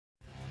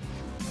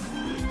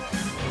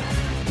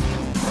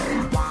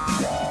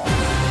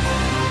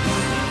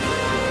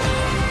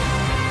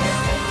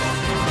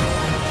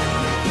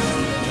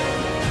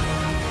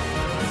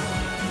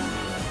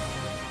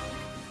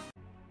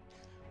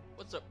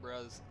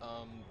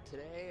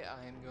Today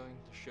I am going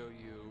to show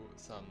you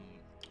some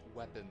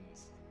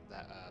weapons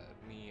that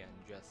me and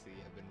Jesse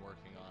have been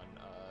working on.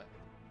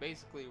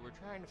 Basically, we're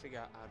trying to figure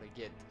out how to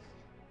get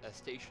a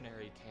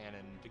stationary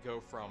cannon to go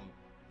from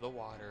the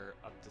water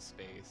up to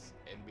space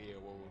and be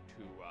able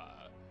to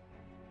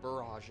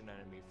barrage an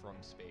enemy from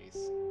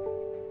space.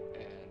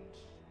 And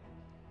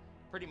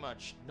pretty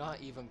much not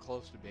even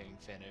close to being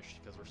finished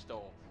because we're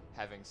still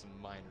having some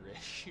minor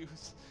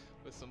issues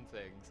with some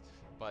things.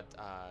 But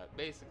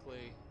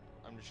basically,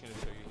 I'm just gonna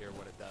show you here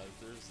what it does.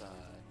 There's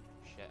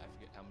shit, I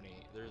forget how many.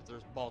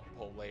 There's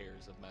multiple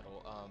layers of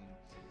metal.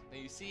 Now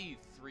you see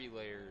 3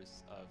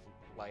 layers of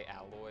light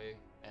alloy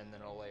and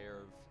then a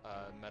layer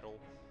of metal.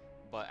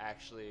 But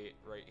actually,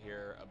 right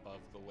here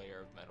above the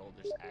layer of metal,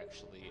 there's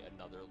actually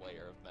another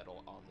layer of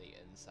metal on the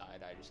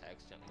inside. I just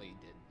accidentally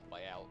did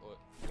light alloy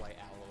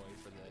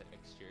for the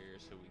exterior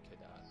so we could,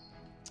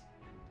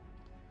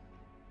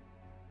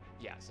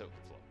 yeah, so it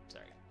could float.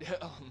 Sorry.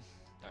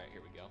 Alright,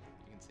 here we go.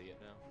 You can see it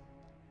now.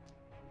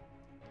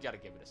 You gotta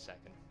give it a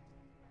second.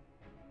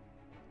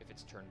 If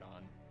it's turned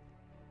on.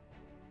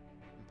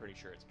 I'm pretty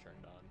sure it's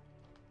turned on.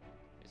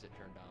 Is it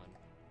turned on?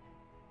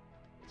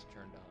 It's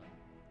turned on.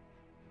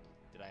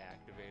 Did I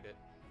activate it?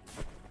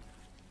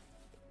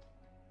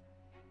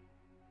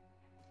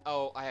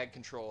 Oh, I had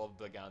control of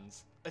the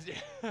guns.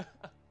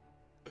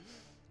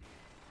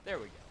 There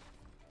we go.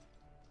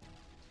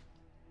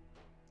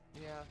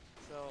 Yeah,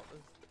 so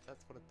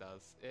that's what it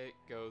does. It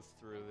goes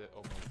through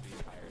almost the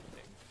entire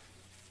thing.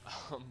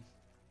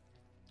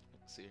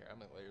 Let's see here. How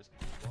many layers?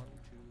 1,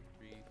 2,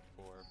 3,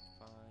 4,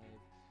 5,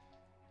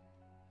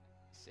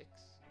 6,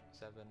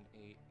 7,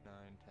 8,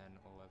 9, 10,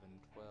 11,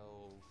 12,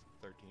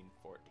 13,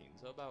 14.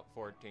 So about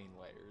 14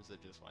 layers it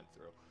just went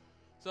through.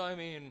 So I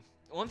mean,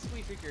 once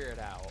we figure it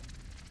out,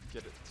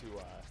 get it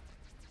to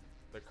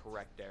the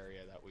correct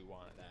area that we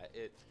want it at,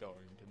 it's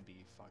going to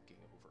be fucking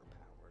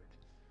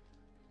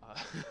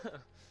overpowered.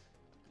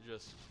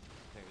 Just,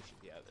 I think we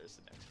should, yeah, there's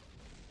the next one.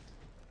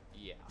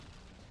 Yeah.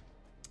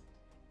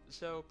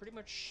 So pretty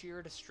much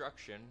sheer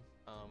destruction,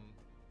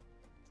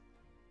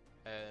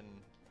 and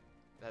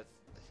that's,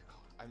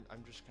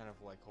 I'm just kind of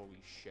like,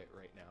 holy shit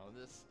right now.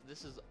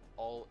 This is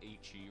all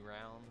HE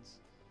rounds.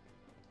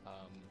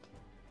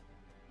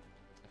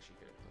 Actually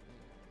here,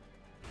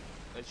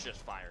 it's just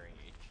firing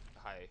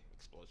high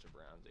explosive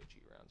rounds,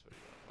 HE rounds, what do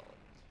you want to call it.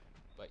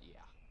 But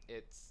yeah,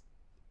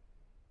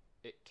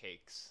 it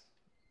cakes.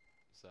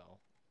 So,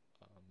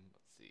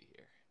 let's see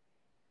here.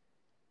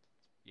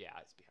 Yeah,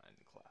 it's behind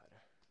the cloud.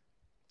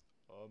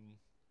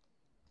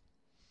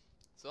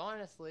 So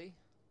honestly,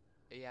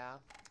 yeah,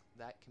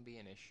 that can be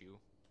an issue.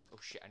 Oh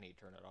shit, I need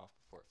to turn it off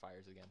before it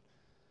fires again.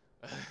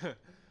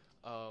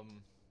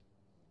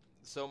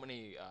 So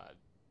many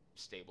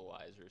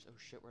stabilizers. Oh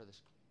shit, where are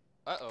this?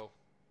 Uh-oh,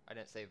 I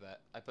didn't save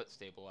that. I put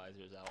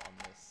stabilizers out on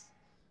this,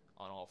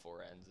 on all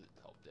 4 ends. It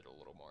helped it a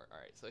little more.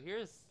 Alright, so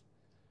here's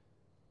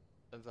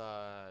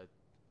the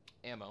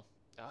ammo.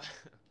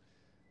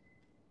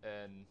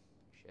 And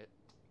shit,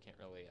 can't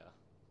really,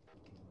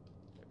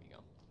 there we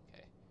go.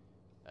 Okay,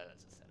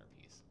 that's a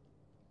centerpiece.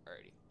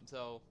 Alrighty,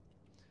 so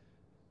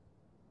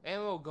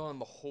ammo going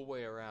the whole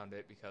way around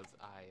it because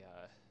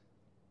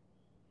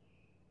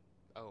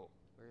oh,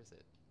 where is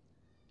it?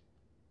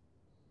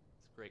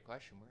 It's a great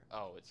question.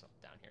 Where? Oh, it's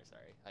down here.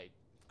 Sorry, I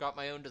got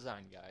my own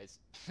design, guys.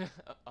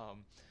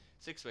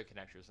 6-way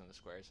connectors in the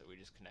square, so we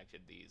just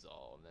connected these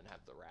all, and then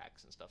have the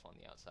racks and stuff on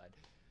the outside.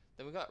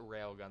 Then we got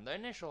railgun. The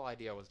initial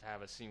idea was to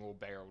have a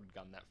single-barreled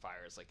gun that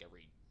fires like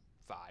every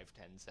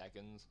 5-10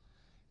 seconds,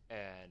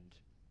 and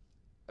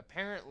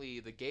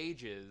apparently the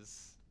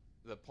gauges,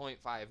 the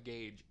 .5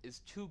 gauge, is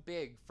too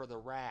big for the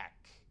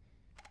rack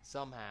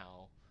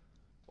somehow.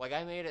 Like,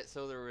 I made it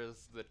so there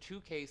was the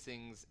 2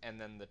 casings and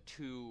then the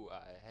 2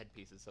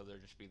 headpieces, so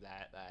there'd just be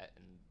that,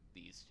 and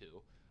these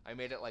 2. I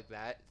made it like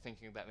that,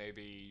 thinking that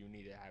maybe you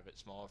need to have it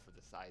smaller for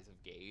the size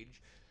of gauge.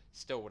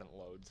 Still wouldn't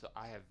load, so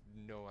I have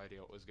no idea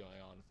what was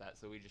going on with that,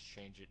 so we just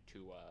changed it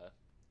to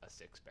a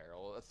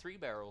 6-barrel. 3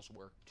 barrels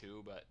worked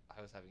too, but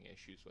I was having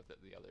issues with it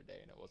the other day,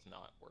 and it was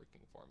not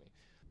working for me.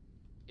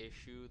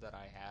 Issue that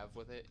I have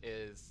with it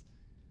is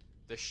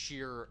the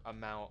sheer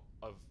amount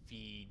of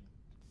feed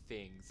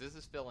things. This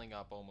is filling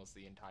up almost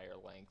the entire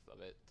length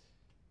of it.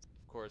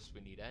 Of course,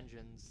 we need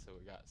engines, so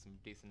we got some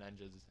decent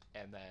engines,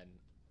 and then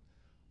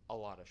a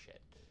lot of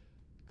shit.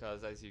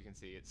 Because as you can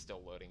see, it's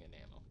still loading in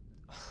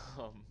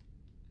ammo.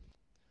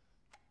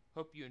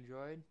 Hope you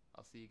enjoyed.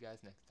 I'll see you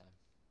guys next time.